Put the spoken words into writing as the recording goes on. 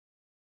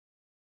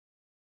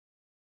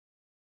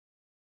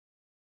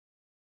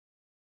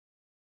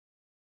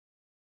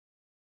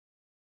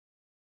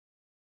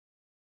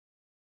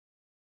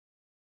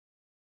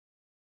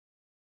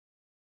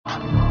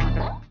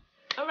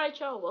Alright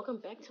y'all, welcome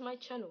back to my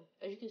channel.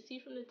 As you can see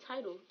from the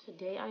title,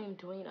 today I am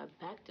doing a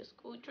back to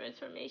school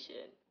transformation.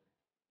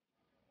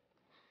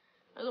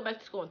 I go back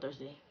to school on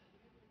Thursday.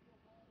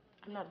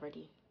 I'm not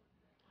ready.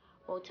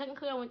 Well,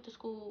 technically I went to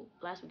school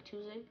last week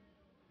Tuesday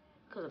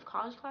because of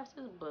college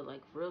classes, but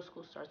like real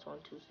school starts on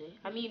Tuesday.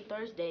 I mean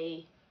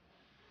Thursday.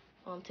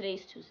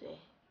 Today's Tuesday.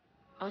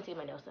 I want to get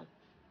my nails done.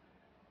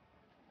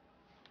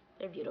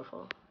 They're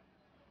beautiful.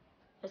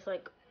 It's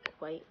like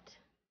white.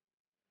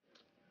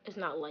 It's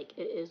not like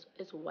it is.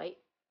 It's white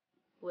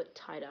with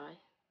tie-dye.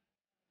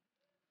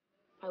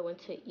 I went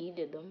to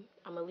did them.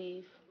 I'm gonna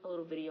leave a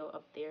little video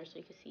up there so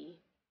you can see.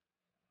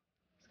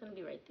 It's gonna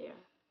be right there.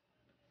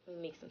 Let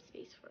me make some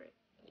space for it.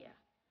 Yeah.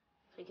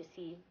 So you can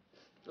see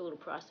the little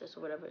process or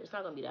whatever. It's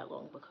not gonna be that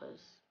long because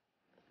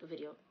the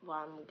video,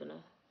 well, I'm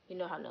gonna, you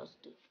know how nails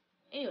do.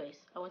 Anyways,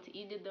 I went to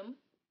did them.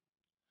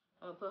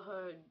 I'm gonna put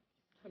her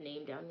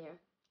name down there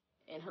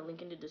and her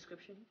link in the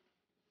description.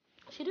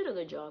 She did a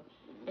good job,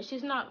 and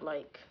she's not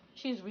like,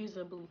 she's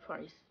reasonably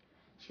priced.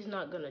 She's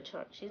not gonna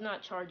charge. She's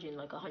not charging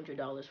like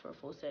 $100 for a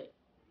full set.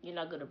 You're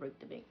not gonna break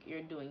the bank.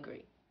 You're doing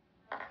great.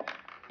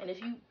 And if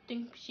you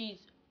think she's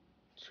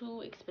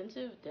too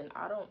expensive, then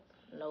I don't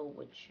know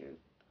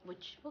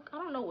I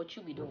don't know what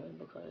you be doing,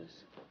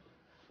 because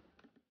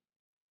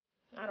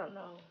I don't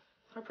know.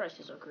 Her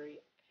prices are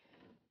great.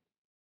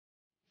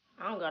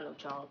 I don't got no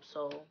job,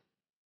 so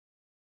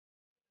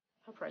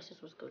her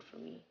prices was good for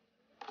me.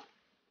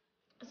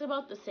 It's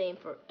about the same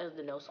as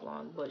the nail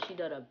salon, but she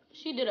did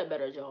a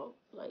better job.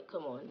 Like,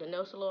 come on, the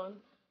nail salon,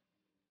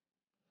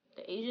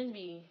 the Asians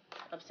be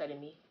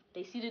upsetting me.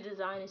 They see the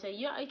design and say,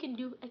 "Yeah, I can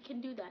do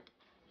that,"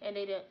 and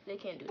they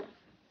can't do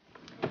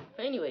that.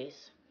 But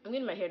anyways, I'm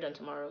getting my hair done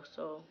tomorrow,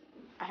 so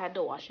I had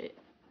to wash it.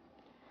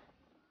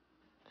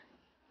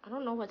 I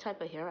don't know what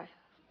type of hair I have.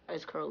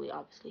 It's curly,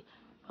 obviously,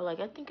 but like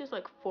I think it's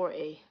like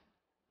 4A.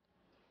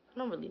 I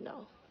don't really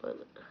know,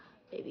 but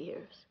baby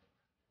hairs.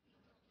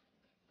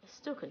 It's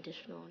still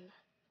conditional on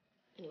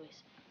that.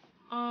 Anyways,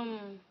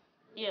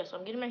 yeah, so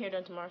I'm getting my hair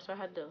done tomorrow, so I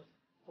had to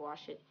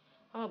wash it.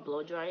 I'm gonna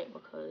blow dry it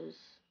because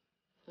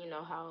you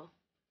know how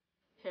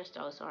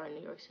hairstylists are in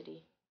New York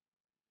City.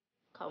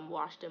 Come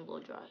washed and blow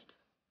dried.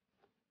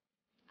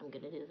 I'm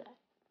gonna do that.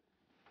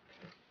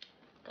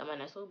 Got my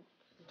nice little,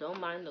 don't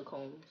mind the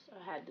combs.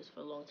 I had this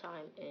for a long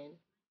time and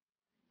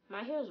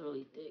my hair is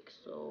really thick,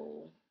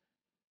 so,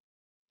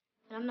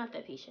 and I'm not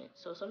that patient.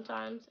 So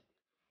sometimes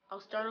I'll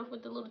start off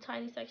with the little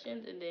tiny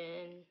sections and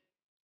then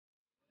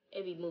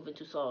it be moving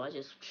too slow. I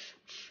just,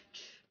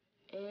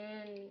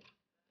 and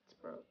it's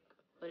broke.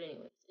 But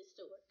anyways, it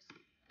still works.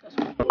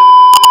 That's what.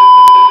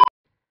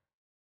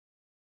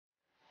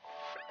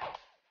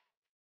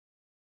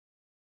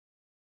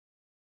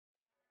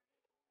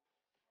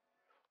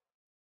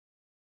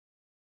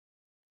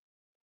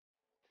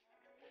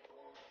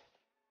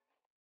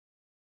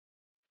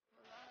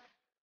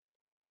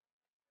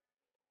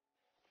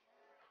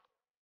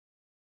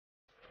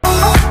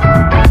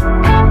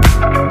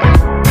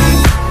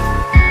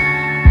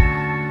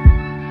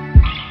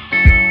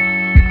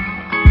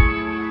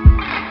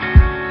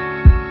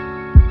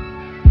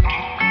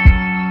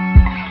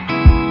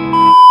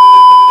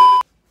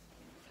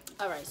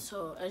 Alright,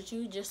 so as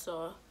you just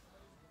saw,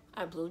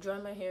 I blow dry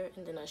my hair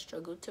and then I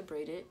struggled to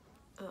braid it.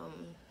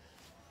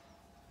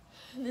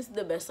 This is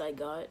the best I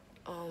got.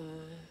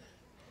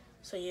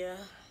 So yeah,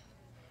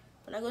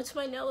 when I go to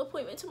my nail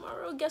appointment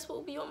tomorrow, guess what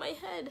will be on my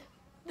head?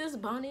 This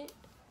bonnet.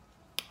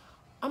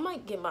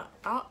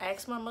 I'll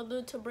ask my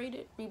mother to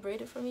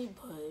re-braid it for me,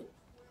 but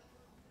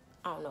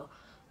I don't know.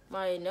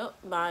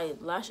 My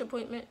lash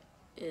appointment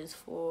is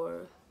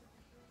for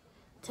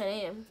 10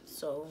 a.m.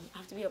 So I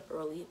have to be up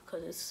early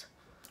because it's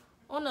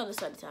on the other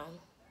side of town.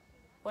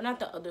 Well, not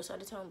the other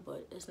side of town,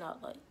 but it's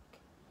not like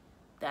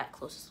that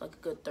close. It's like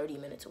a good 30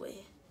 minutes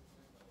away.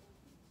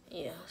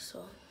 Yeah,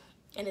 so,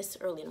 and it's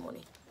early in the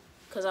morning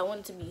because I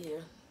wanted to be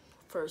here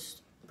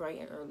first, bright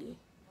and early.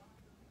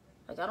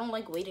 Like, I don't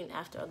like waiting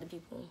after other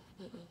people.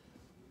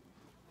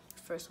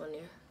 First one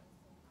there.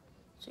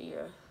 So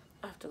yeah,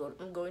 I have to go.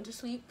 I'm going to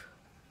sleep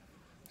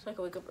so I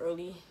can wake up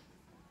early.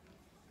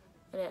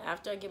 And then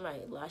after I get my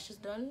lashes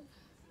done,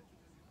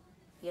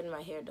 getting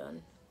my hair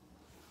done.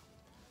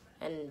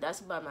 And that's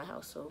by my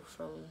house. So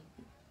from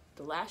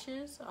the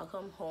lashes, I'll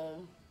come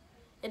home.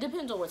 It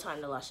depends on what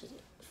time the lashes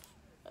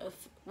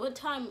what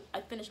time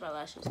I finish my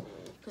lashes.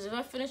 Because if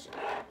I finish,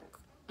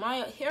 my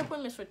hair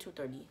appointment is for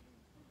 2:30.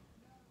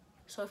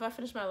 So if I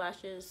finish my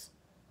lashes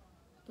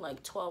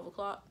like 12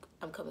 o'clock,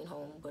 I'm coming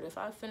home. But if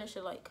I finish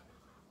it like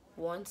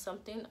 1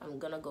 something, I'm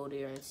gonna go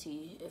there and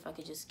see if I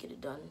could just get it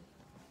done.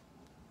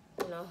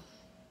 You know?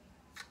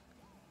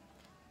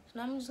 So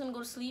now I'm just gonna go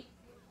to sleep.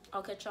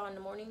 I'll catch y'all in the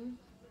morning.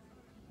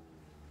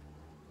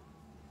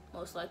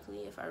 Most likely,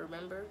 if I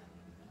remember.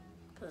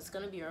 Because it's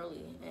gonna be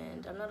early,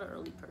 and I'm not an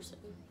early person.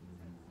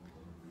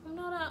 I'm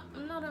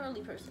not an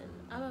early person.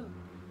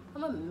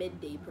 I'm a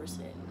midday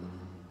person.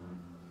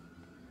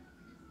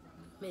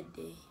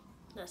 Midday.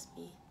 That's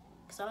me.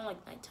 Because I don't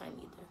like nighttime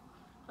either.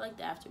 I like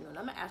the afternoon.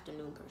 I'm an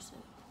afternoon person.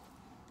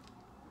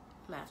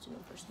 I'm an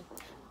afternoon person.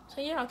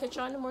 So yeah, I'll catch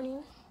y'all in the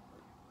morning.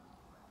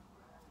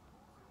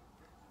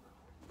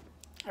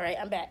 Alright,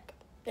 I'm back.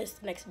 It's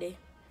the next day.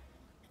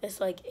 It's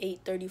like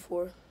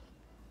 8:34.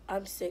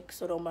 I'm sick,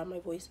 so don't mind my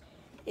voice.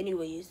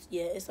 Anyways,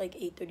 yeah, it's like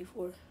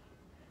 8:34.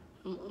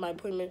 My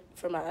appointment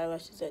for my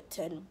eyelashes at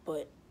 10,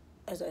 but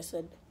as I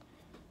said,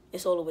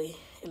 it's all the way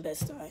in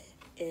Bed-Stuy,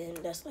 and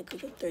that's like a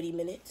good 30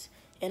 minutes,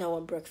 and I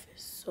want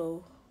breakfast,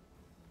 so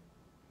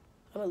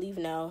I'm gonna leave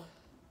now,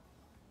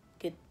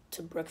 get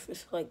to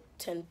breakfast for like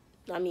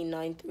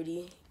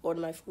 9:30, order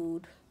my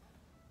food,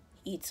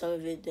 eat some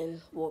of it,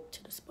 then walk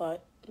to the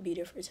spot, be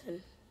there for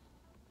 10.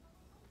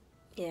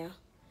 Yeah,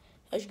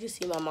 as you can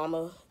see, my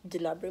mama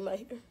did not bring my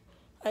hair.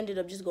 I ended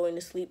up just going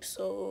to sleep,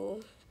 so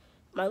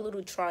my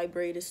little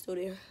tri-braid is still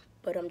there,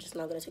 but I'm just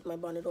not gonna take my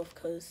bonnet off,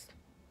 because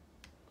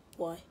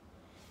why?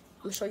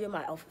 I'm gonna show you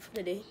my outfit for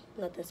the day.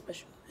 Nothing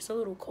special. It's a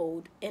little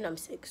cold and I'm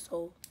sick,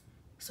 so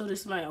this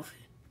is my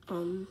outfit.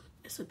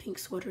 It's a pink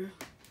sweater,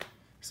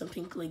 some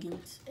pink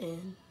leggings,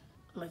 and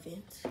my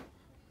Vans.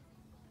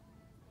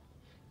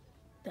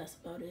 That's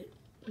about it.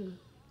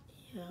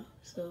 Yeah,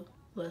 so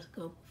let's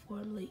go before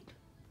I'm late.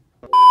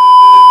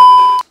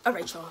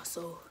 Alright, y'all,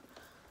 so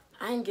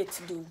I didn't get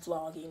to do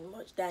vlogging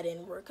much. That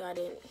didn't work. That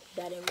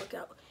didn't work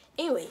out.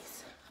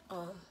 Anyways,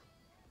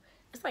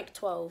 it's like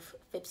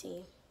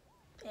 12:15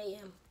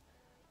 a.m.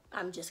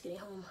 I'm just getting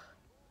home.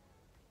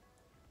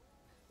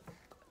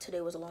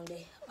 Today was a long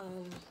day.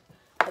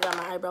 I got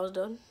my eyebrows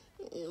done,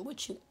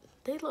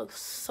 they look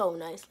so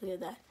nice. Look at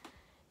that.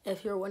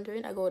 If you're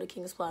wondering, I go to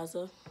King's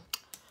Plaza.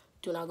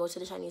 Do not go to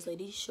the Chinese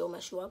ladies, she'll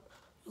mess you up.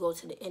 You go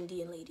to the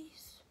Indian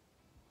ladies.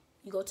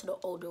 You go to the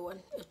older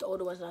one. If the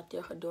older one's not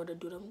there, her daughter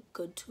do them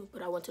good too.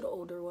 But I went to the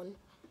older one,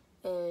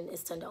 and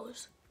it's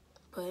 $10.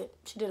 But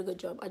she did a good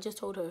job. I just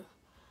told her,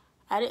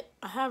 I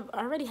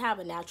already have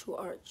a natural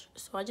arch,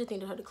 so I just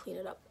needed her to clean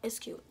it up. It's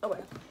cute. Oh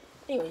well.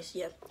 Anyways,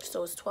 yeah.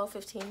 So it's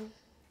 12:15.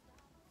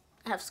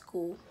 I have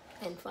school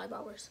in 5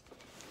 hours.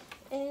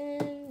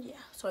 And yeah,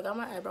 so I got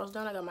my eyebrows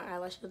done, I got my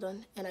eyelashes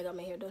done, and I got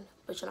my hair done.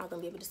 But you're not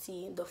gonna be able to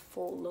see the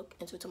full look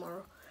until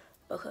tomorrow,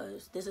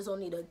 because this is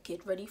only to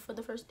get ready for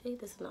the first day.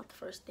 This is not the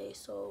first day,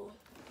 so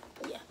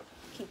yeah,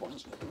 keep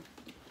watching.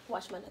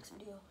 Watch my next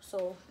video.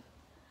 So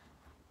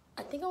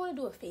I think I want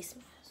to do a face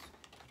mask.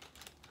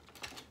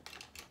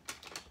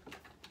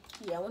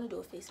 Yeah, I want to do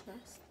a face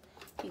mask.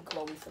 Be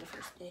glowy for the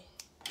first day.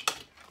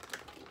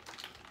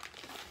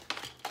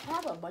 I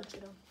have a bunch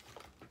of them.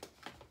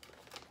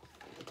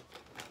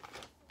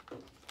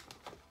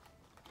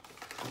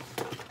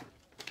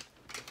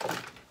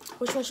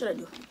 Which one should I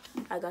do?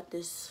 I got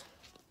this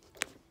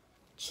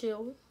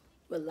chill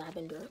with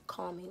lavender,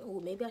 calming.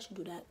 Oh, maybe I should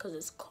do that because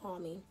it's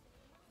calming.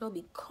 It'll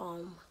be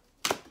calm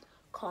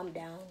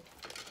down,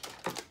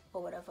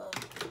 or whatever.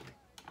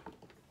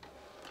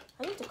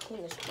 I need to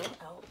clean this throat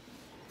out.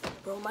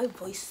 Bro, my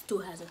voice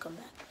still hasn't come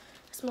back.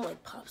 I smell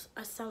like Pops.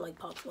 I sound like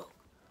Pop Smoke.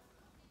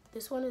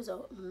 This one is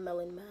a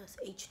melon mask,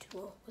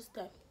 H2O. What's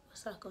that?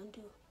 What's that gonna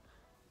do?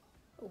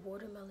 A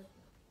watermelon.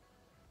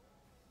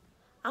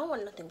 I don't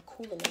want nothing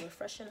cool and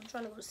refreshing. I'm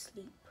trying to go to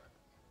sleep.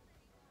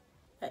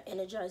 An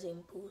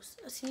energizing boost.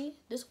 See,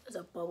 this one is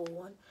a bubble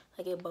one.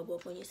 Like it bubble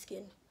up on your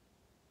skin.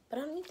 But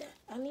I don't need that.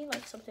 I need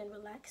like something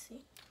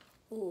relaxing.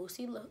 Ooh,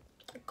 see, look.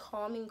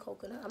 Calming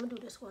coconut. I'm gonna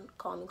do this one.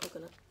 Calming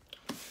coconut.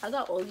 I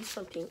got all these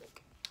from Pink.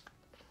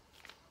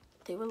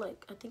 They were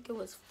like, I think it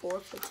was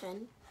 4 for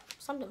 $10.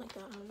 Something like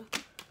that. I don't know.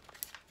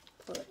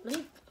 But let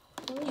me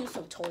use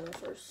some toner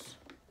first.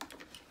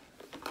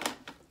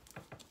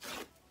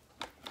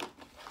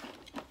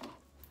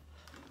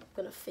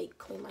 I'm gonna fake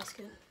clean my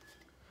skin.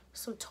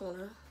 Some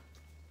toner.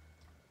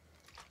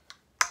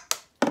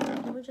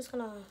 And we're just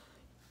gonna,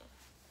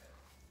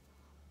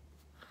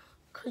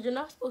 cause you're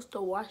not supposed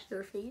to wash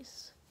your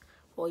face.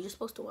 Well, you're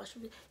supposed to wash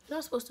your face. You're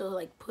not supposed to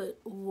like put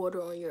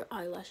water on your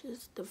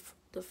eyelashes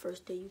the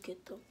first day you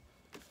get them,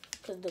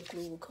 cause the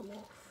glue will come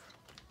off.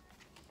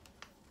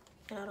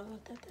 And I don't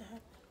want that to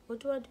happen. What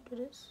do I do to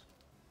this?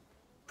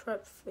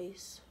 Prep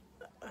face.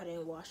 I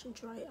didn't wash and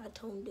dry it. I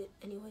toned it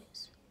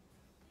anyways.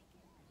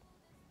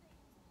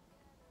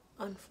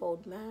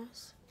 Unfold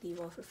mask. Leave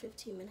on for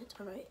 15 minutes.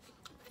 All right,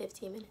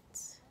 15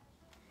 minutes.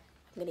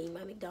 I'm gonna eat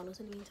my McDonald's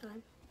in the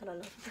meantime. I don't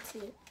know if you can see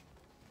it.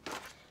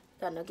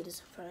 Got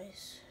nuggets and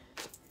fries.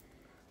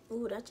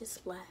 Ooh, that just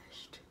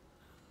splashed.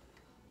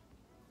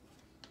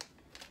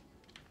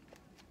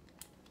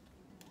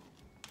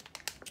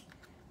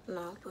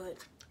 No, but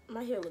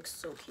my hair looks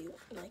so cute.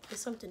 Like,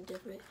 it's something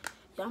different.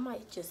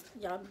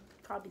 Y'all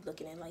probably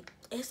looking at like,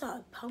 it's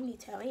a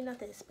ponytail. Ain't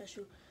nothing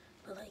special,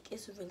 but like,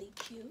 it's really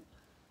cute.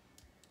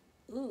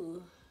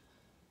 Ooh,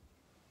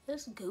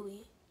 it's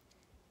gooey.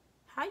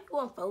 How you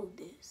unfold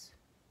this?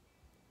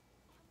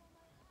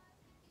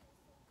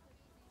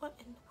 What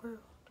in the world?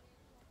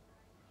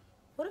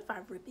 What if I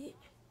rip it?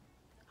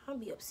 I'll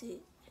be upset.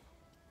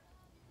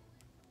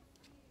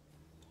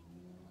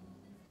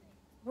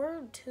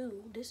 Word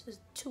 2. This is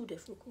too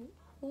difficult.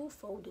 Who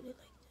folded it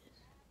like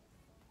this?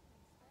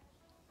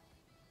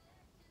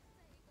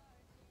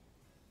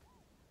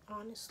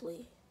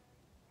 Honestly.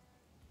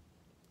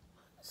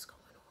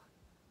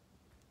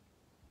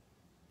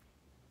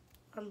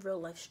 I'm real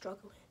life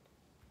struggling.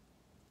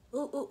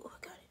 Ooh, I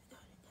got it.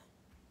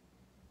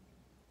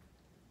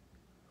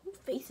 Whose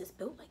face is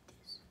built like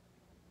this?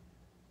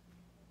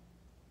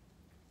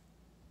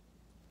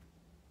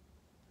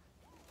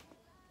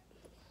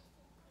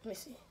 Let me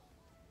see.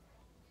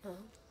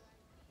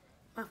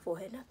 My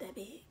forehead not that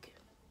big.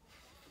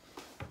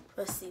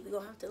 Let's see, we're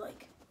gonna have to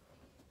like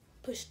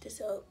push this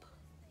up.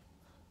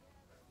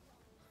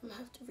 I'm gonna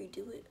have to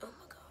redo it. Oh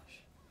my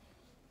gosh.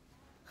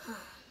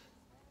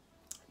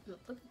 Look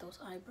at those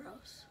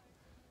eyebrows.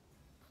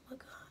 Oh my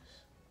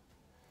gosh.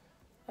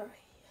 Alright,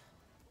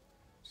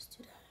 just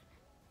do that.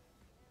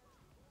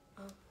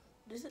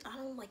 I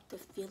don't like the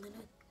feeling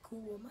of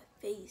goo on my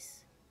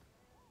face.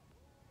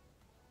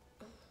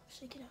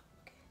 Shake it out,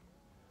 okay.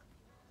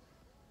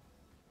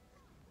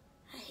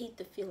 I hate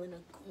the feeling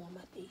of goo on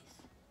my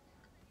face.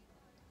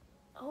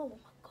 Oh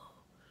my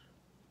gosh.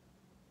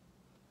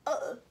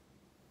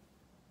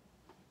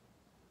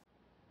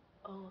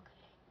 Oh,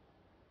 okay.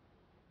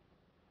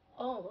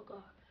 Oh my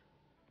gosh.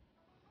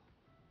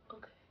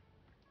 Okay.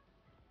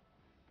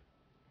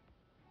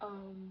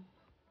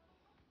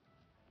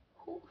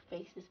 Whose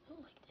face is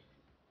built like this?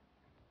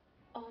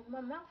 Oh,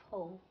 my mouth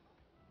hole.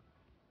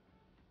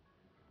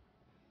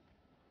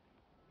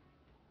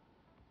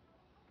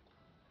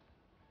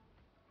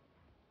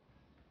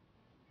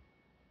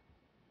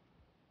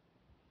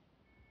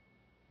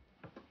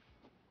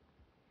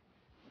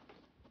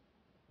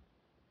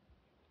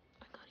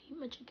 I gotta eat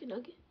my chicken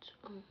nuggets.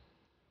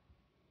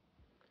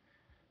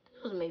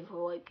 This was made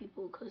for white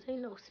people because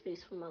ain't no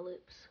space for my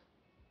lips.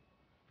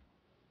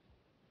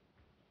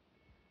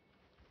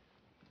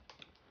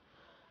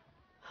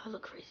 I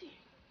look crazy.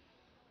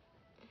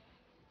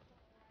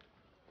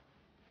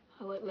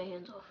 I wipe my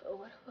hands off or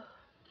whatever.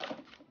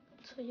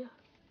 So yeah,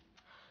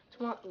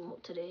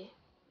 today,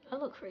 I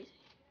look crazy.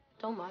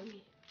 Don't mind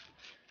me.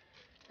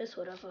 It's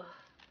whatever.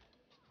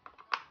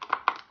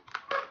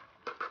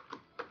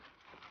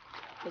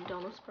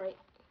 McDonald's Sprite.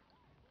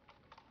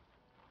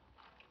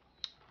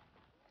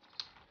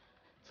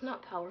 It's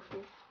not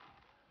powerful.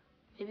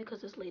 Maybe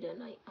because it's late at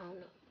night. I don't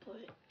know. But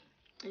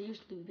it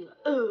usually would be like,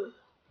 ugh.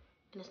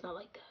 And it's not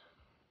like that.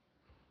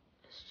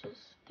 It's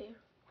just there.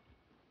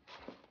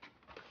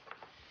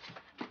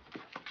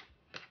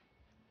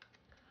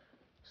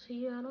 So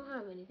yeah, I don't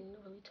have anything to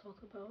really talk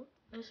about.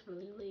 It's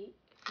really late.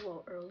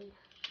 Well, early.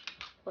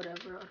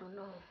 Whatever, I don't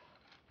know.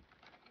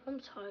 I'm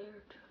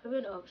tired. I've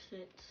been up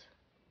since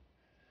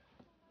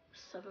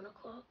 7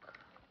 o'clock.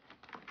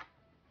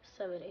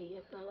 7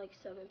 a.m., not like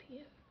 7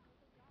 p.m.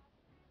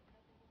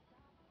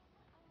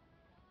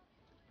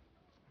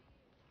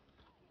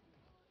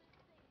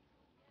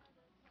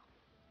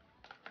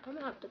 I'm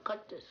gonna have to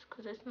cut this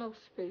because there's no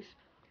space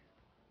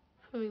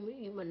for me to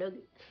eat my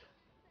nuggets.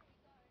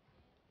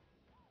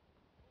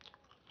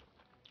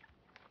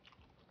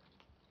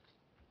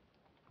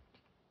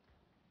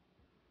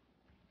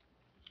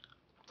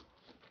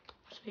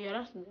 So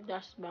yeah,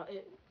 that's about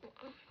it.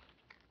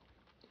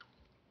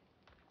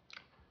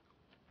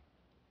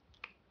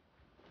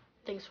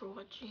 Thanks for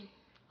watching.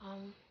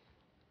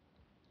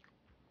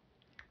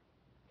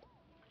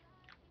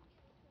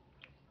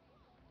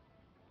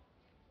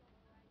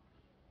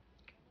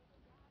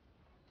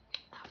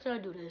 After I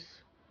do this,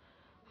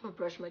 I'm gonna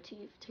brush my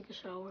teeth, take a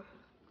shower,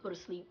 go to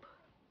sleep.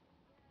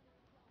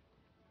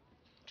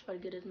 Try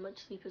to get as much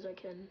sleep as I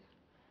can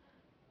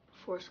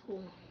before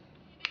school.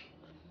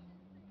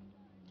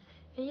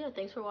 And yeah,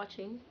 thanks for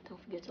watching.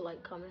 Don't forget to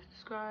like, comment,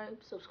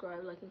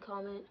 subscribe, like, and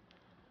comment.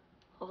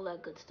 All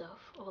that good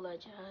stuff, all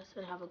that jazz,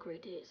 and have a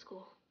great day at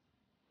school.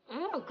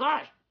 Oh my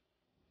gosh!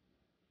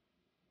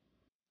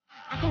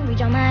 I can't read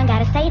your mind,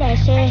 gotta say that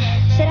shit.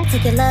 Should I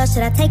take your love,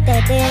 should I take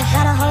that dick?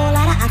 Got a whole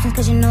lot of options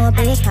cause you know a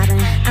bitch poppin'.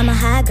 I'm a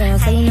high girl,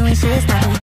 so you know when shit's poppin'.